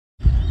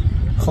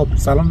خب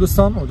سلام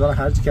دوستان، امیدوارم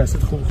هر چی که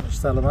هستید خوب خوش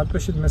سلامت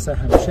باشید. مثل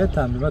همیشه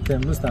تمرینات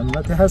امروز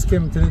تمریناتی هست که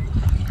میتونید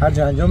هر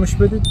جا انجامش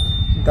بدید.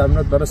 این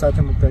تمرینات برای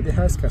سطح مبتدی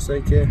هست،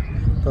 کسایی که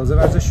تازه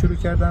ورزش شروع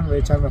کردن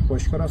و چند وقت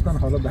باشگاه رفتن،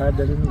 حالا به هر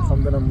دلیل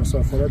میخوام برن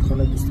مسافرت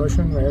خونه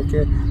دوستاشون و یا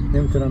که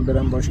نمیتونن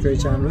برن باشگاه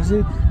چند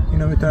روزی،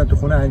 اینو میتونن تو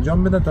خونه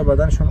انجام بدن تا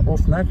بدنشون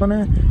افت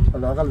نکنه،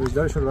 حداقل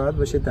وجدانشون راحت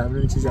باشه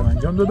تمرین چیزی هم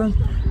انجام دادن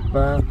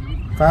و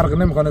فرق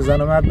نمیکنه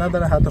زن و مرد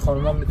نداره، حتی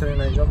خانم‌ها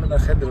میتونن انجام بدن،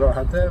 خیلی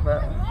راحته و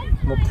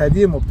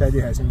مبتدی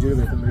هست. اینجوری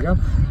بهتون بگم.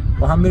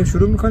 با هم بریم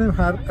شروع میکنیم.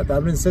 هر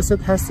تمرین 3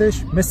 ست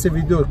هستش، مثل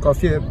ویدیو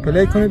کافیه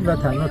پلی کنید و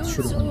تمرینات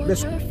شروع کنید.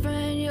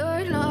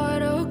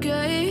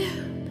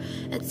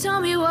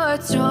 Tell me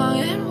what's wrong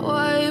and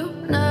why you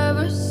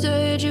never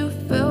said you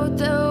felt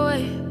that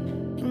way.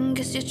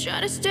 Guess you're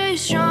trying to stay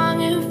strong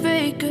and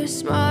fake a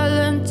smile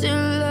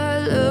until I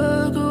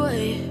look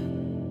away.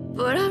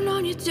 But I've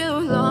known you too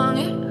long,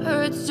 it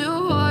hurts to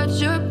watch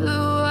your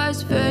blue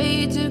eyes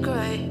fade to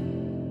gray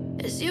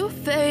as you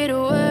fade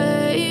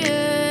away,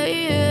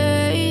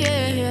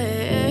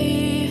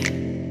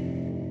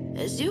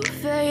 as you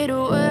fade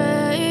away.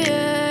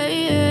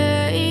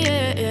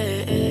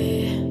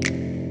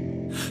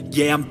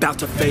 Yeah, I'm about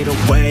to fade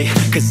away,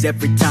 cause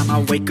every time I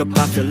wake up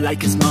I feel like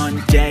it's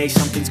Monday.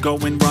 Something's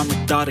going wrong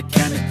with all the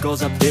chemicals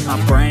up in my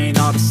brain.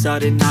 All of a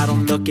sudden I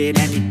don't look at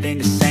anything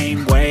the same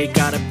way.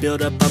 Got a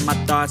build up of my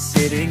thoughts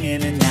sitting in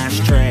an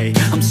ashtray.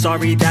 I'm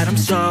sorry that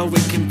I'm so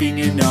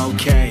inconvenient,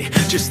 okay.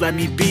 Just let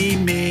me be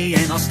me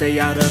and I'll stay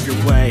out of your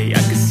way.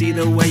 I can see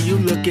the way you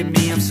look at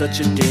me, I'm such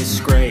a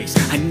disgrace.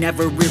 I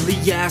never really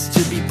asked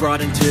to be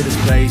brought into this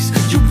place.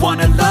 You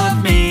wanna love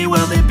me?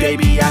 Well then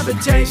baby have a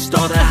taste.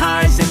 All the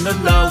highs and the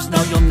lows, no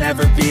you'll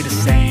never be the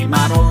same.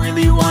 I don't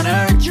really wanna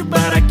hurt you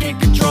but I can't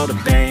control the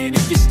pain.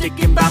 If you're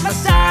sticking by my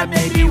side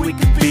maybe we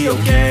could be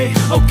okay.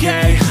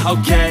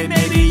 Okay,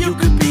 maybe you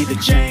could be the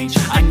change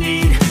I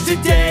need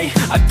today.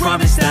 I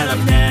promise that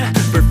I've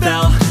never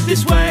felt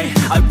this way.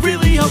 I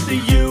really hope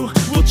that you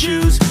will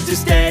choose to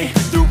stay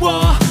through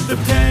all the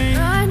pain.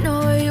 I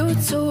know you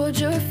told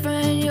your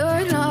friend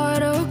you're not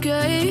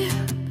okay,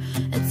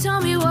 and tell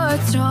me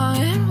what's wrong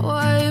and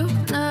why you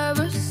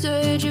never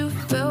said you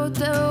felt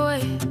that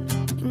way.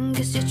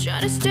 Guess you're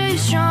trying to stay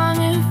strong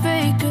and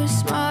fake a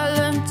smile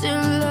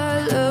until I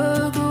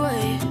look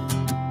away.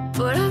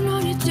 But I've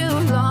known you too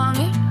long,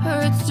 it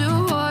hurts to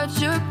watch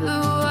your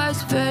blue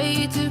eyes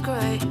fade to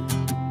gray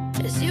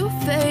as you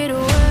fade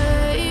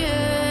away,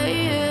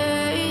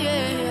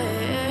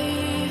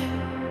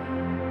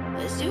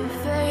 as you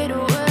fade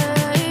away,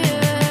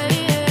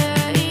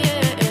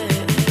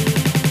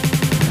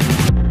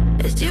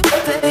 as you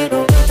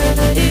fade away.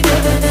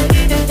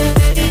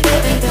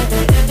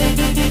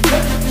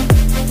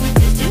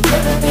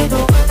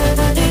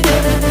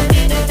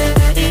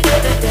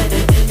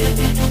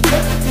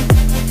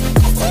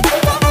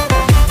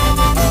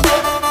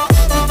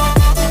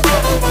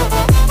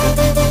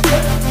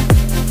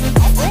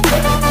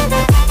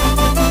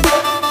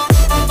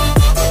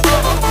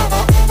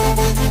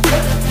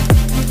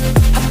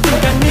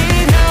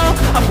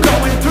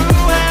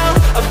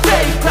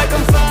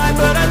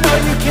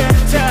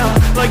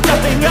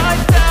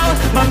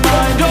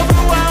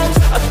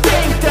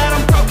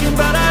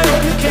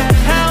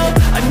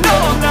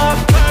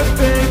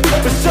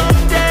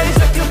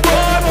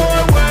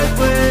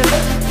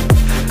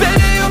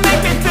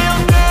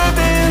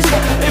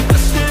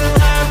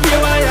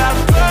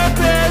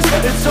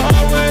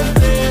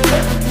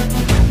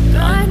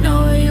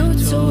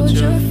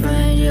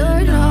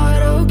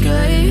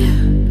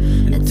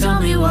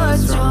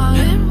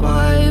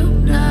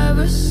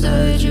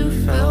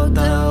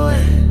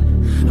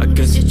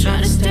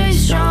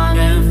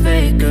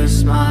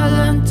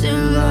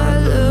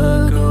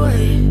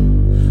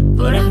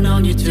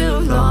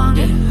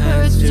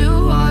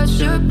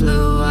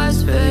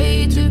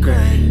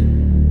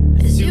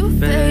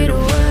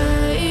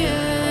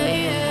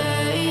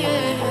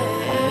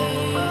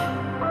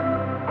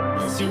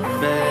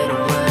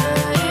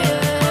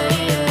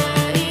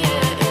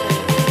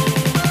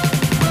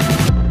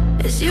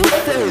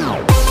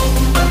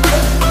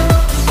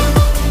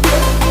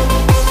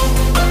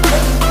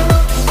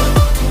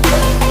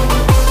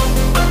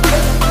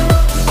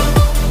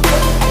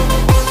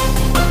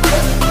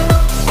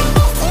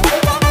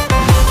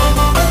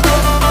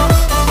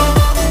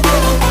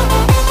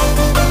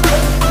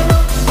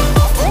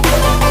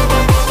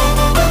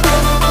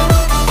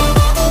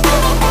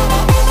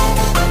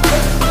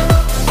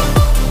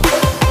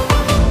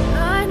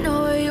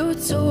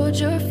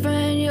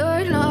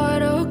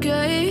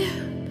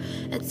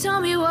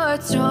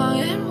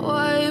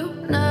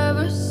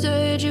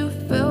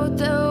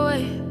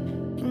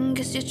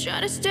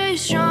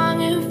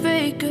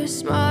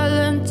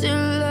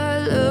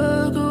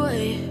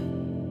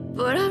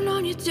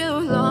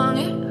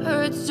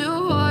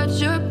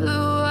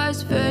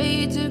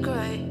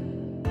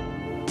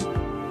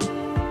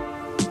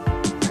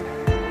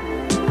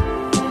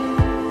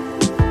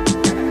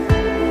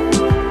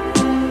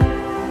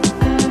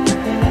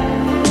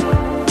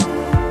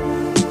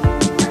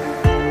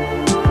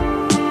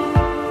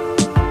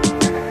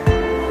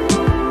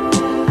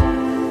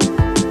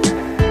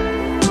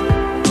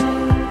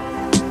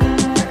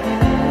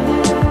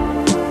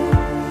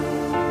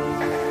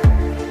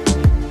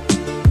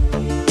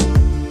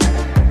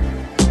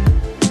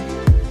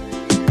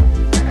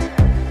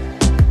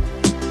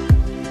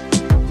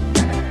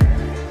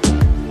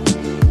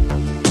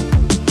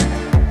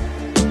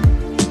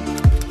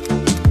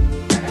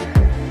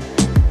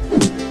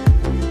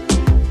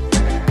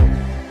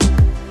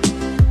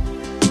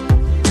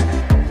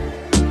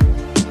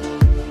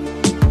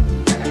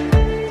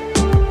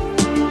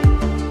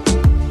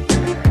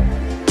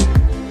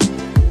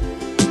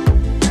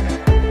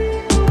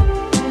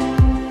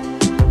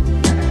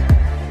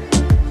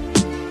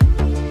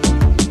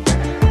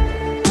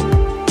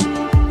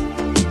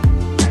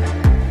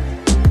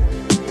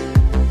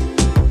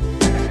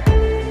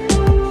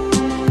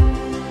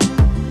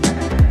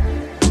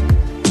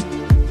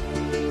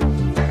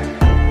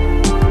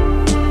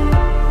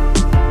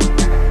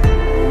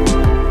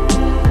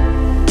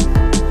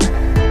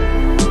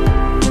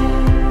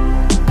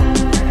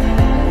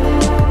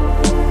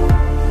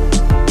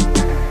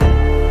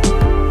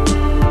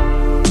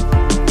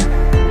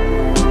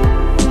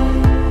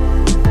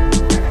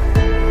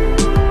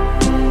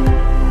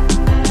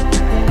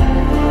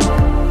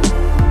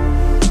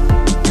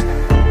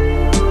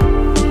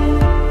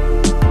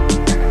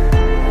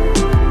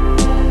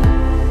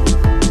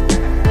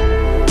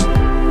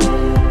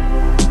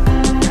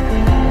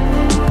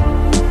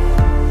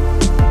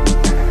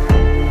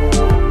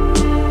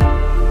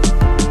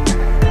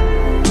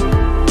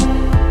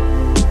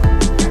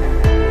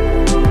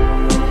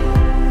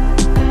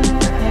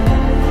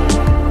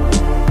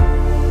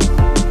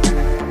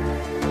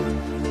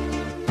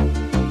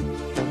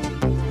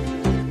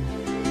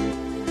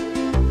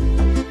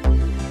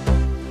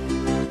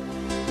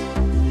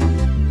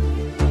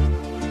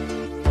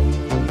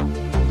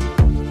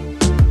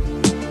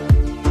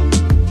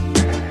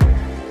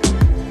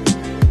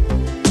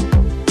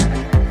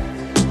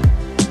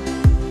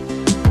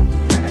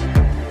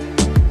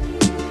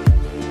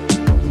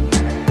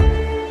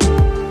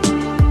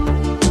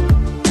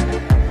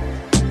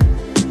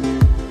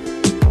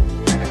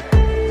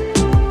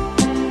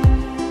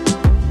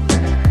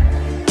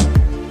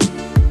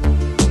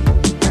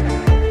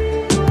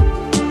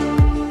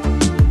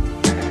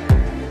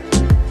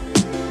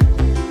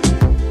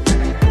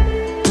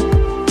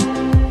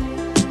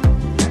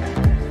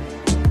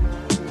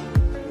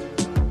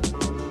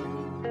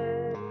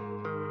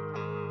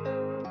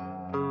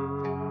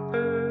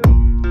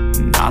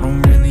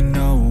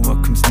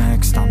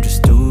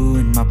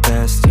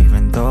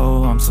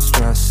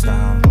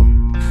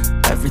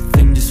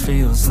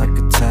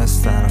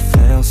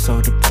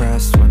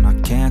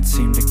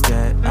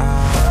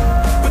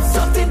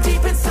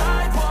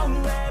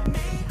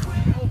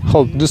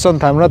 خب دوستان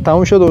تمرینات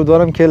تموم شد.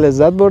 امیدوارم که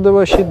لذت برده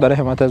باشید. برای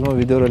حمایت از ما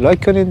ویدیو رو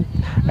لایک کنید.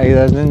 اگر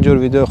از این جور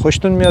ویدیو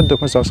خوشتون میاد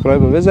دکمه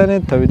سابسکرایب رو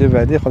بزنید. تا ویدیو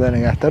بعدی خدا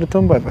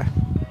نگهدارتون. بای بای.